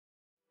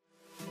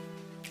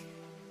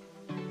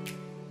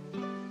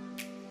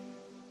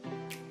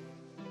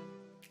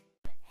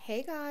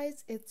Hey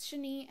guys, it's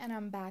Shani and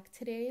I'm back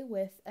today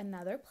with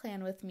another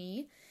plan with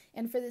me.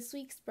 And for this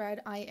week's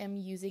spread, I am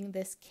using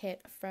this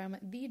kit from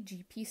the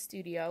GP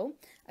Studio.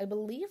 I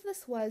believe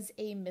this was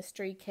a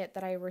mystery kit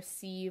that I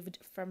received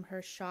from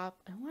her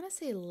shop, I want to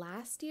say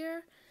last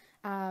year,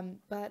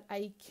 but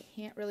I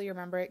can't really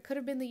remember. It could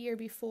have been the year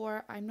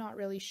before, I'm not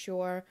really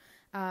sure.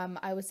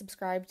 I was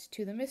subscribed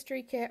to the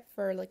mystery kit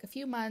for like a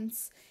few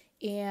months,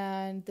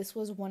 and this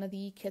was one of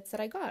the kits that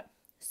I got.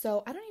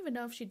 So I don't even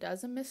know if she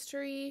does a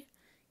mystery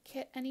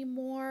kit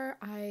anymore.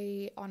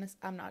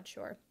 I'm not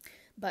sure.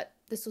 But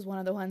this was one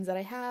of the ones that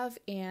I have,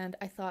 and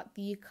I thought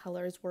the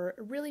colors were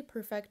really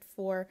perfect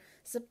for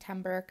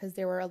September because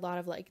there were a lot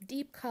of like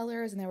deep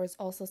colors, and there was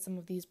also some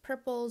of these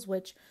purples,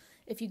 which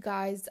if you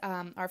guys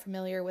are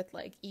familiar with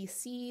like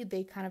EC,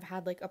 they kind of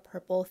had like a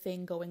purple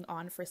thing going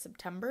on for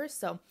September.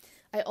 So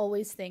I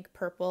always think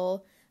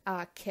purple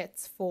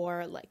kits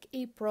for like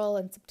April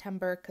and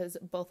September because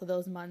both of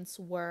those months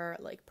were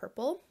like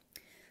purple.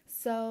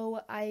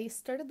 So I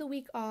started the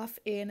week off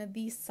in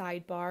the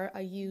sidebar. I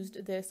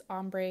used this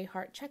ombre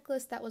heart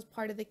checklist that was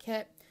part of the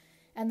kit.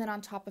 And then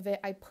on top of it,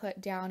 I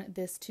put down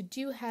this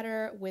to-do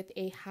header with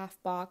a half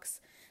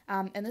box.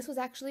 And this was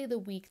actually the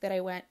week that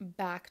I went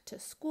back to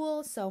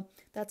school. So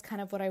that's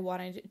kind of what I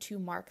wanted to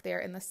mark there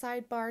in the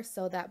sidebar.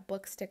 So that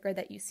book sticker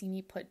that you see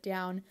me put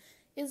down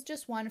is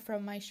just one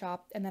from my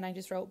shop. And then I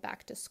just wrote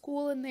back to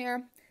school in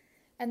there.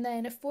 And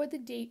then for the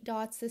date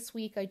dots this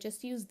week, I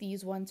just used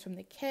these ones from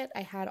the kit.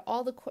 I had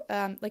all the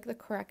the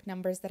correct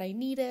numbers that I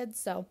needed,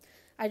 so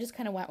I just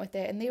kind of went with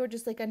it. And they were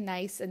just like a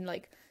nice and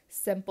like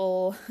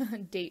simple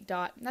date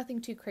dot,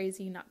 nothing too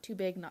crazy, not too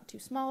big, not too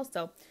small.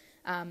 So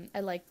I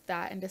liked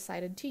that and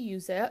decided to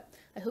use it.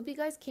 I hope you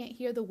guys can't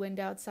hear the wind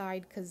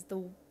outside because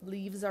the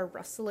leaves are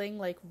rustling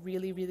like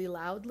really, really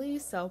loudly.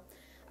 So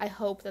I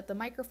hope that the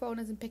microphone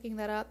isn't picking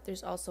that up.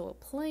 There's also a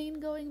plane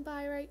going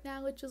by right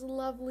now, which is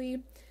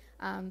lovely.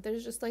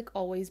 There's just like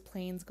always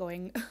planes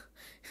going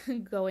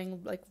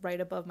going like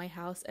right above my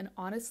house, and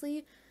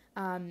honestly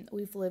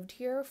we've lived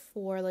here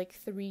for like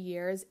 3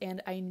 years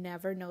and I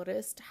never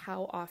noticed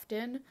how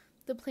often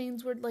the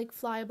planes would like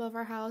fly above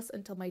our house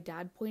until my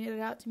dad pointed it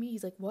out to me.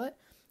 He's like, "What?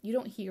 You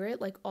don't hear it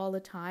like all the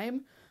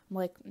time?" I'm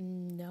like,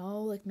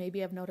 "No, like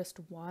maybe I've noticed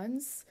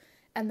once."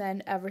 And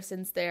then ever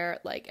since there,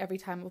 like every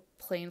time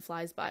a plane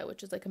flies by,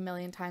 which is like a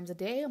million times a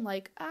day, I'm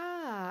like,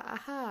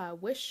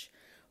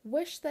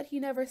 wish that he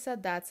never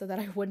said that so that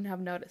I wouldn't have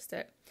noticed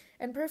it.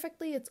 And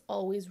perfectly, it's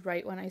always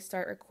right when I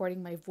start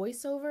recording my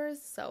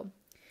voiceovers, so,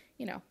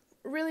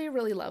 really,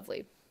 really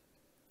lovely.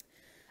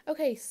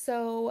 Okay,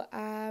 so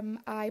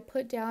I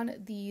put down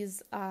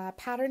these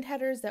patterned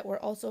headers that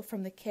were also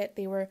from the kit.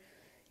 They were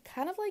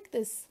kind of like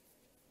this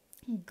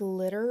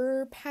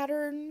glitter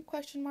pattern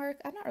question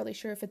mark. I'm not really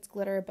sure if it's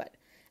glitter, but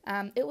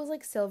it was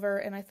like silver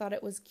and I thought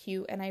it was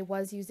cute, and I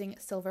was using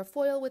silver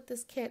foil with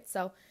this kit,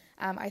 so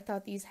I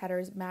thought these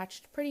headers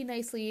matched pretty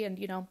nicely and,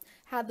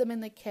 had them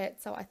in the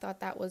kit, so I thought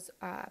that was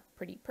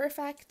pretty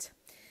perfect.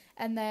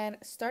 And then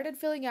started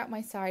filling out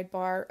my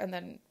sidebar, and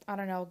then, I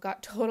don't know,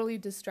 got totally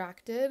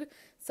distracted.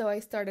 So I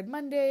started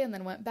Monday and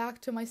then went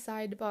back to my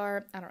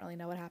sidebar. I don't really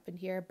know what happened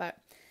here, but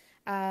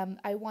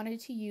I wanted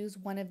to use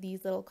one of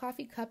these little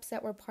coffee cups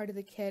that were part of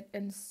the kit,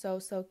 and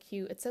so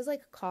cute. It says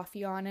like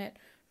coffee on it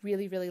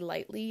really, really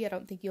lightly. I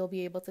don't think you'll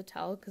be able to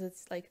tell because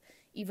it's like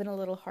even a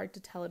little hard to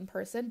tell in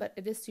person, but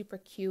it is super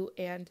cute.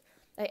 And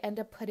I end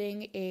up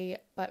putting a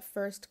 "but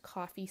first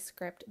coffee"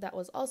 script that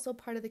was also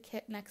part of the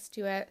kit next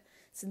to it,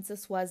 since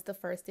this was the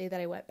first day that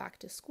I went back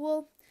to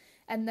school.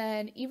 And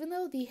then even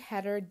though the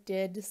header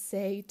did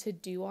say "to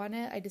do" on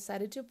it, I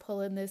decided to pull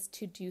in this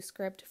 "to do"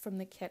 script from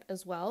the kit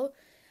as well.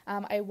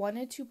 I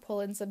wanted to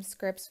pull in some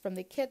scripts from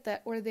the kit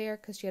that were there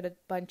because she had a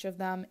bunch of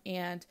them,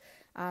 and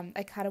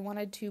I kind of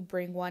wanted to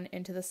bring one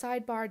into the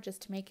sidebar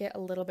just to make it a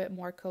little bit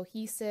more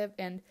cohesive.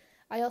 And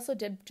I also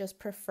did just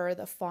prefer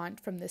the font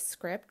from this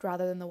script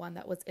rather than the one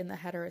that was in the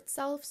header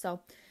itself, so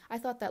I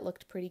thought that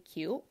looked pretty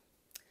cute.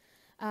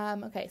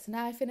 Okay, so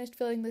now I finished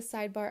filling this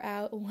sidebar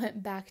out,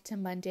 went back to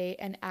Monday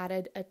and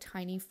added a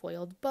tiny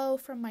foiled bow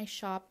from my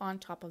shop on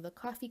top of the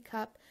coffee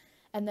cup.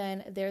 And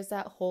then there's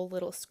that whole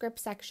little script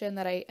section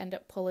that I end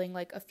up pulling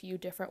like a few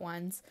different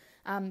ones.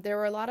 There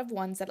were a lot of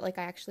ones that like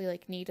I actually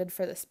like needed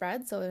for the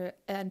spread, so it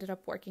ended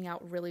up working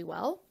out really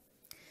well.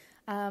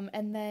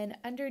 And then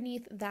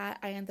underneath that,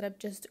 I ended up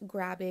just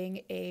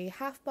grabbing a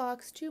half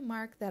box to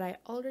mark that I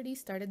already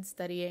started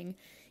studying.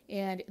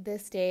 And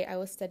this day I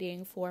was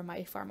studying for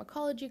my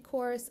pharmacology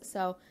course,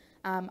 so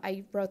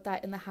I wrote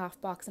that in the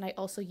half box, and I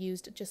also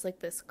used just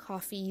like this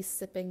coffee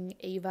sipping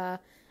Ava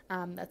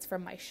that's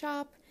from my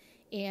shop.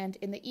 And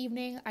in the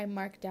evening, I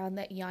marked down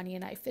that Yanni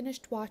and I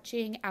finished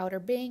watching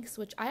Outer Banks,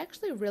 which I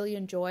actually really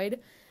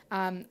enjoyed.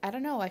 I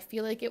don't know, I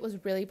feel like it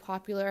was really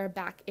popular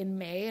back in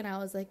May, and I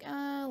was like,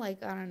 I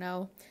don't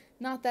know,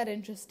 not that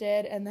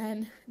interested. And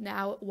then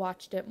now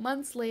watched it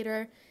months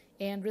later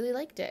and really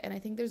liked it. And I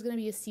think there's going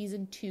to be a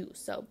season 2,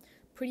 so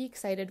pretty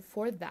excited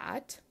for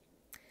that.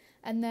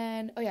 And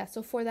then, oh yeah,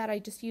 so for that, I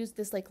just used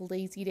this like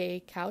lazy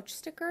day couch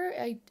sticker.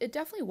 It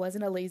definitely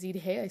wasn't a lazy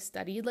day. I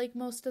studied like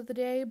most of the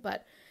day,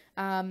 but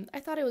I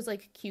thought it was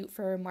like cute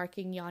for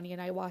marking Yanni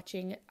and I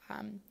watching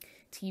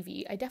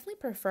TV. I definitely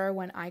prefer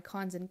when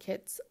icons and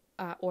kits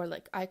or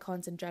like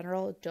icons in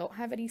general don't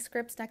have any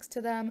scripts next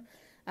to them.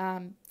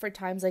 For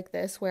times like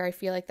this where I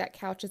feel like that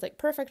couch is like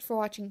perfect for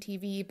watching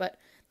TV, but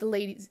the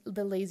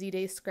lazy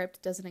day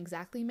script doesn't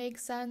exactly make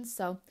sense.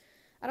 So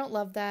I don't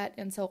love that,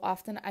 and so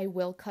often I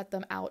will cut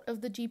them out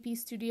of the GP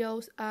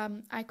Studio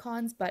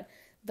icons, but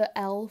the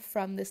L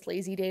from this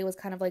lazy day was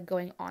kind of like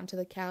going onto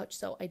the couch,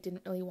 so I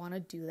didn't really want to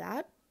do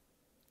that.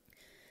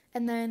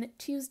 And then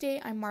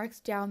Tuesday, I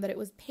marked down that it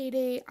was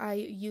payday. I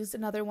used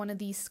another one of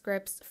these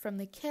scripts from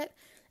the kit,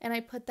 and I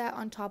put that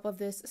on top of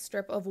this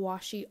strip of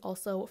washi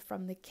also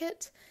from the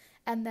kit.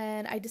 And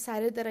then I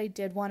decided that I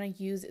did want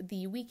to use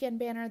the weekend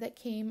banner that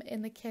came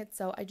in the kit,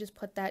 so I just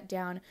put that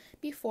down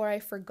before I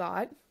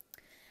forgot.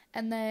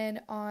 And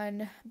then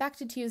on back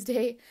to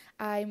Tuesday,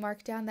 I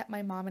marked down that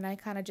my mom and I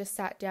kind of just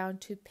sat down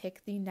to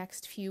pick the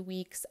next few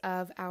weeks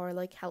of our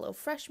like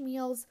HelloFresh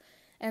meals.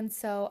 And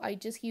so I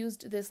just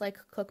used this like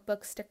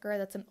cookbook sticker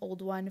that's an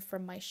old one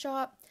from my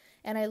shop,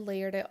 and I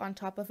layered it on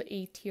top of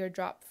a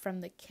teardrop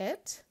from the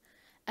kit.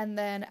 And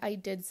then I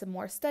did some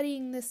more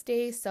studying this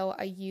day, so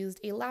I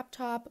used a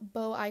laptop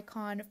bow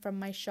icon from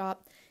my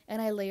shop,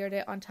 and I layered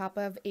it on top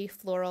of a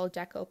floral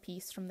deco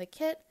piece from the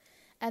kit.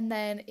 And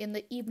then in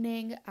the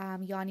evening,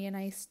 Yanni and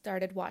I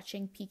started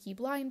watching Peaky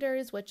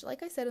Blinders, which,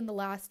 like I said in the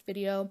last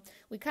video,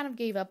 we kind of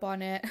gave up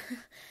on it.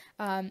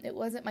 It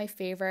wasn't my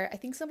favorite. I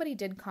think somebody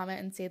did comment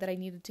and say that I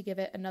needed to give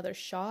it another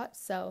shot,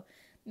 so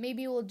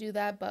maybe we'll do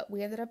that, but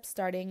we ended up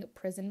starting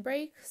Prison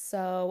Break,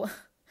 so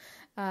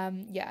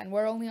yeah, and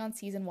we're only on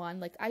season 1.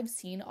 Like, I've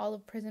seen all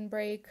of Prison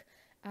Break.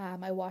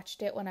 I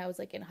watched it when I was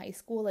like in high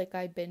school, like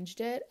I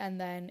binged it, and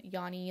then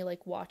Yanni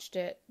like watched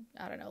it,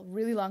 I don't know,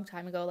 really long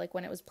time ago, like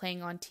when it was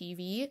playing on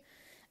TV,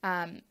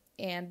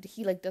 and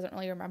he like doesn't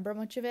really remember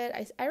much of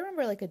it. I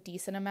remember like a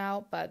decent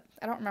amount, but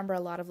I don't remember a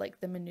lot of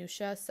like the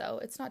minutia, so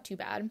it's not too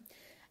bad.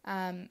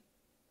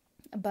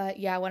 But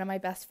yeah, one of my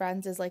best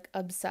friends is like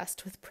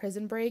obsessed with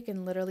Prison Break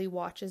and literally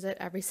watches it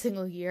every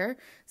single year,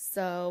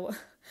 so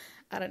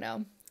I don't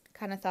know.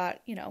 Kind of thought,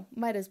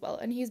 might as well.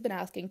 And he's been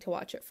asking to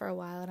watch it for a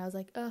while, and I was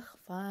like, ugh,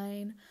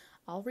 fine,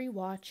 I'll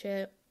rewatch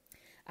it.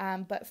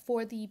 But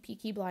for the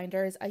Peaky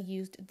Blinders, I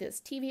used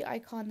this TV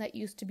icon that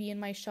used to be in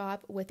my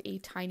shop with a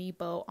tiny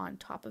bow on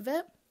top of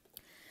it.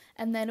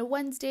 And then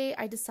Wednesday,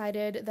 I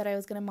decided that I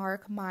was going to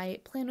mark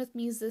my plan with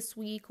me's this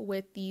week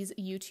with these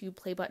YouTube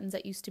play buttons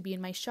that used to be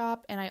in my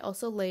shop, and I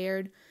also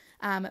layered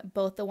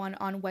both the one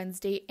on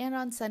Wednesday and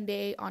on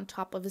Sunday on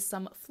top of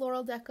some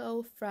floral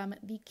deco from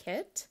the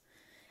kit.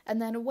 And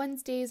then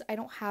Wednesdays, I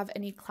don't have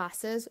any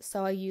classes,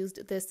 so I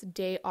used this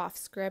day off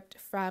script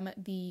from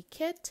the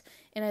kit,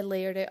 and I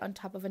layered it on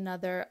top of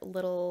another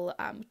little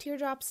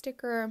teardrop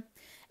sticker.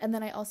 And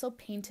then I also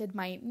painted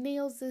my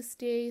nails this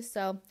day,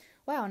 so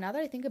wow, now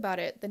that I think about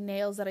it, the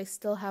nails that I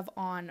still have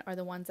on are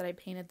the ones that I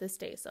painted this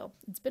day, so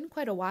it's been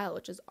quite a while,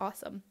 which is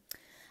awesome.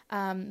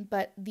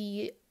 But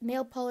the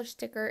nail polish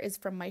sticker is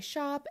from my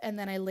shop, and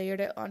then I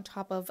layered it on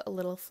top of a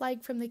little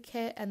flag from the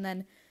kit, and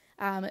then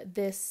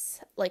this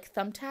like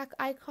thumbtack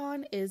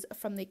icon is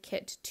from the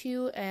kit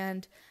too,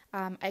 and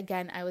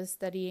again, I was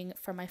studying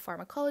for my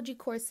pharmacology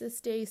course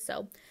this day,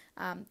 so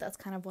that's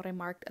kind of what I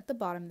marked at the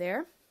bottom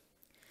there.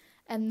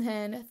 And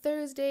then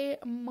Thursday,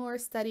 more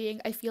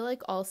studying. I feel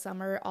like all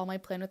summer, all my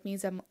plan with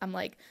me's, I'm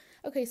like,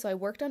 okay, so I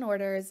worked on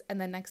orders, and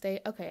then next day,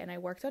 okay, and I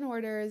worked on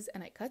orders,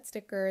 and I cut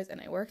stickers,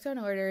 and I worked on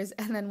orders,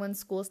 and then when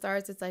school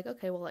starts, it's like,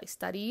 okay, well, I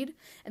studied,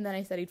 and then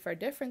I studied for a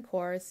different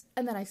course,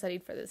 and then I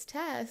studied for this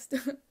test.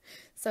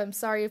 So I'm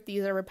sorry if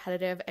these are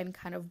repetitive and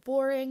kind of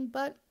boring,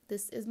 but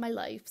this is my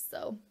life,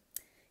 so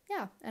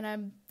yeah,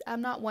 and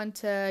I'm not one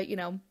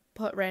to,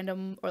 put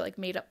random or like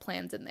made up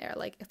plans in there.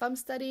 Like, if I'm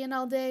studying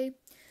all day,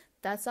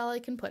 that's all I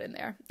can put in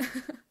there.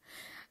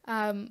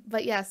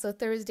 But yeah, so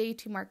Thursday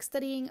to mark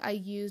studying, I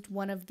used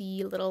one of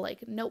the little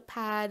like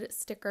notepad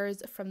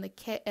stickers from the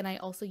kit, and I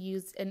also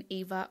used an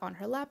Ava on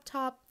her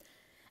laptop.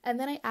 And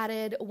then I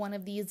added one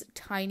of these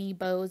tiny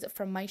bows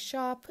from my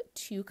shop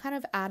to kind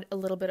of add a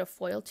little bit of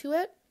foil to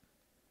it.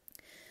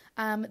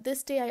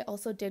 This day I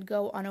also did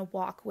go on a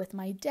walk with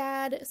my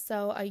dad,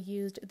 so I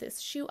used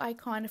this shoe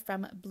icon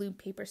from Blue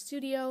Paper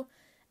Studio,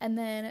 and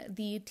then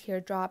the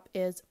teardrop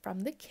is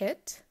from the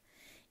kit.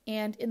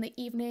 And in the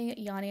evening,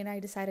 Yanni and I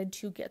decided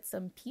to get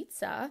some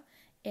pizza,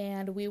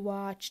 and we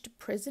watched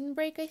Prison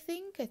Break, I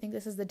think. I think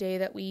this is the day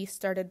that we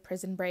started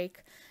Prison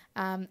Break.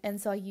 And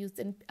so I used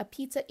a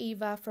pizza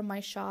Ava from my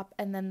shop,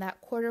 and then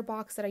that quarter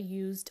box that I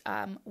used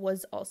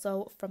was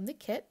also from the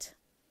kit.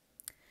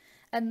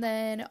 And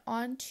then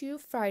on to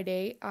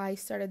Friday, I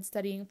started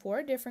studying for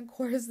a different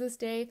course this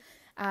day.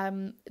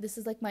 This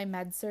is like my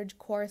med-surg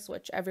course,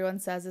 which everyone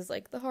says is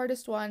like the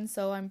hardest one,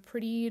 so I'm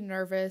pretty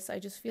nervous. I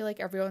just feel like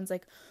everyone's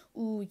like,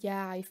 ooh,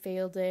 yeah, I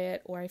failed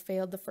it, or I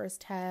failed the first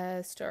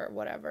test, or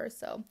whatever,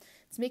 so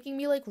it's making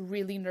me like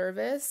really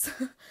nervous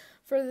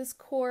for this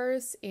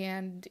course,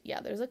 and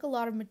yeah, there's like a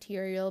lot of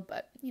material,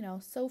 but you know,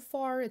 so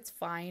far it's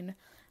fine.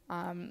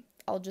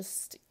 I'll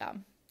just,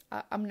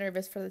 I'm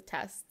nervous for the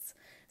tests.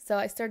 So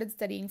I started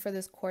studying for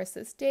this course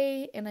this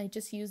day, and I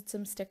just used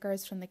some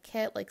stickers from the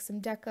kit, like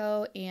some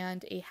deco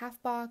and a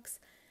half box.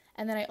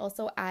 And then I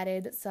also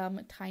added some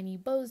tiny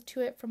bows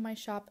to it from my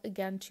shop,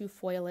 again, to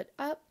foil it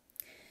up.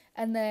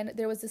 And then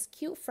there was this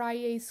cute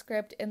Friday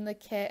script in the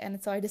kit,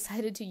 and so I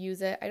decided to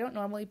use it. I don't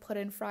normally put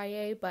in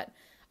Friday, but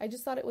I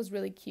just thought it was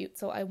really cute,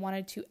 so I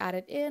wanted to add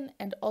it in.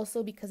 And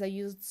also because I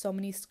used so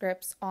many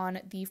scripts on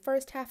the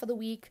first half of the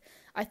week,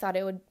 I thought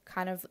it would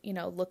kind of, you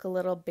know, look a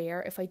little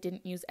bare if I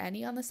didn't use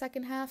any on the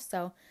second half.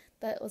 So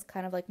that was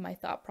kind of like my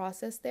thought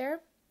process there.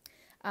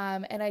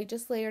 And I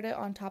just layered it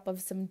on top of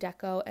some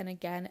deco and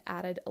again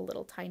added a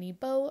little tiny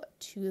bow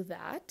to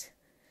that.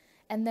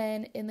 And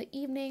then in the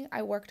evening,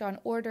 I worked on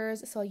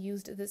orders, so I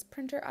used this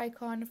printer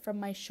icon from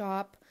my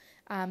shop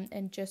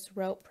and just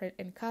wrote print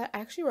and cut. I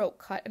actually wrote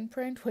cut and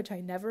print, which I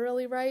never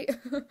really write,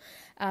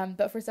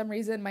 but for some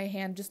reason my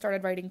hand just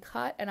started writing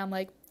cut, and I'm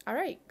like, all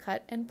right,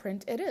 cut and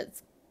print it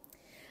is.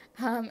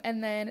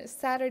 And then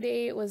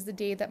Saturday was the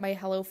day that my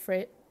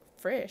HelloFresh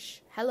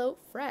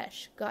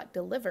got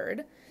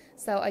delivered.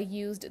 So I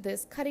used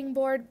this cutting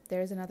board.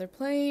 There's another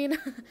plane.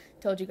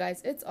 Told you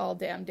guys, it's all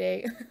damn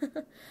day.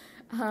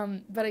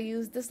 But I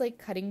used this like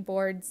cutting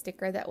board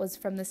sticker that was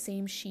from the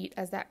same sheet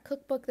as that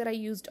cookbook that I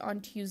used on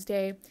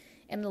Tuesday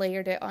and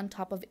layered it on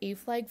top of a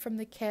flag from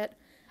the kit.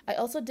 I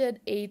also did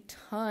a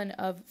ton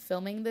of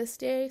filming this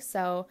day,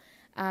 so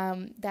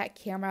that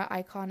camera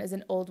icon is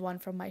an old one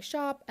from my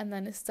shop, and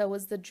then so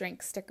was the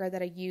drink sticker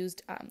that I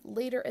used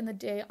later in the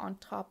day on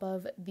top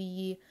of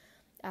the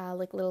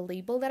like little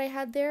label that I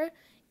had there.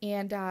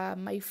 And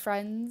my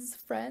friends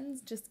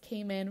just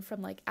came in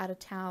from like out of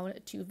town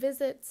to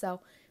visit,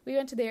 so we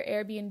went to their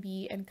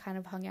Airbnb and kind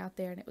of hung out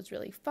there, and it was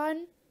really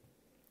fun.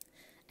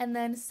 And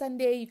then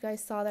Sunday, you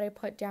guys saw that I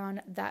put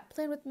down that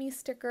Plan With Me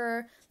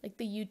sticker, like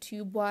the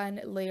YouTube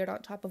one, layered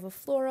on top of a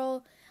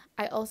floral.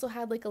 I also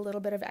had like a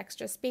little bit of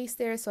extra space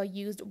there, so I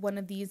used one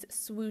of these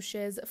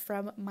swooshes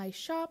from my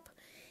shop.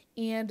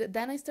 And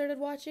then I started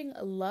watching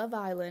Love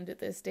Island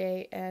this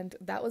day, and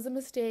that was a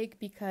mistake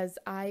because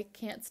I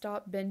can't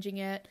stop binging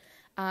it.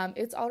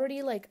 It's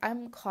already like,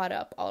 I'm caught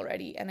up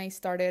already, and I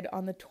started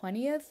on the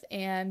 20th,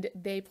 and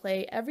they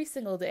play every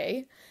single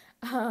day.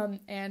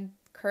 And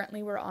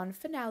currently we're on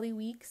finale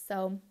week,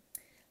 so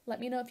let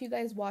me know if you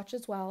guys watch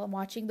as well. I'm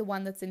watching the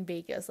one that's in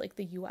Vegas, like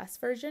the US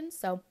version,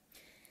 so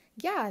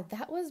yeah,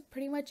 that was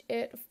pretty much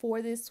it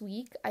for this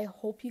week. I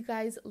hope you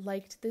guys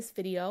liked this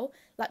video.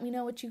 Let me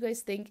know what you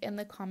guys think in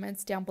the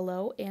comments down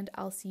below, and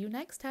I'll see you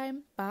next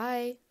time.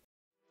 Bye!